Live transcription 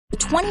The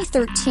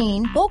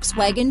 2013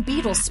 Volkswagen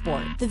Beetle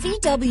Sport. The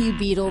VW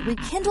Beetle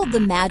rekindled the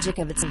magic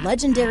of its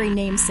legendary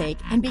namesake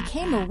and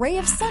became a ray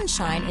of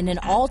sunshine in an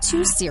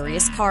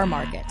all-too-serious car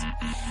market.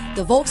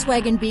 The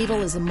Volkswagen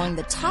Beetle is among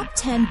the top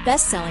 10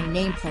 best-selling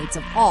nameplates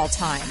of all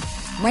time,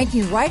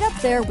 ranking right up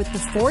there with the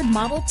Ford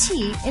Model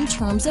T in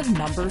terms of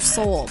numbers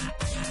sold.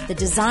 The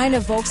design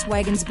of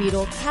Volkswagen's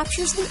Beetle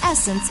captures the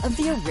essence of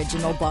the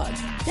original bug.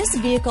 This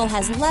vehicle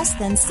has less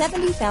than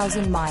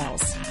 70,000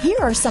 miles. Here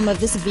are some of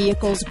this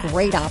vehicle's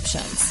great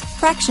options: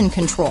 traction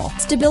control,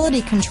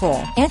 stability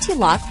control,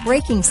 anti-lock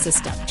braking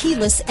system,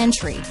 keyless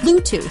entry,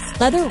 Bluetooth,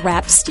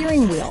 leather-wrapped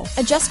steering wheel,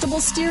 adjustable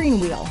steering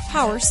wheel,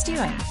 power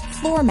steering,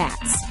 floor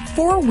mats,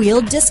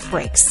 four-wheel disc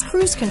brakes,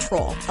 cruise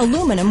control,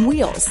 aluminum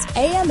wheels,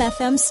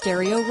 AM/FM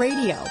stereo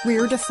radio,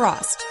 rear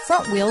defrost,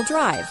 front-wheel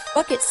drive,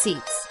 bucket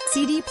seats,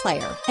 CD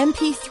player,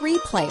 MP3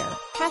 player,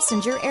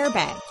 passenger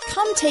airbag.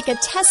 Come take a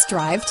test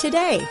drive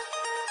today.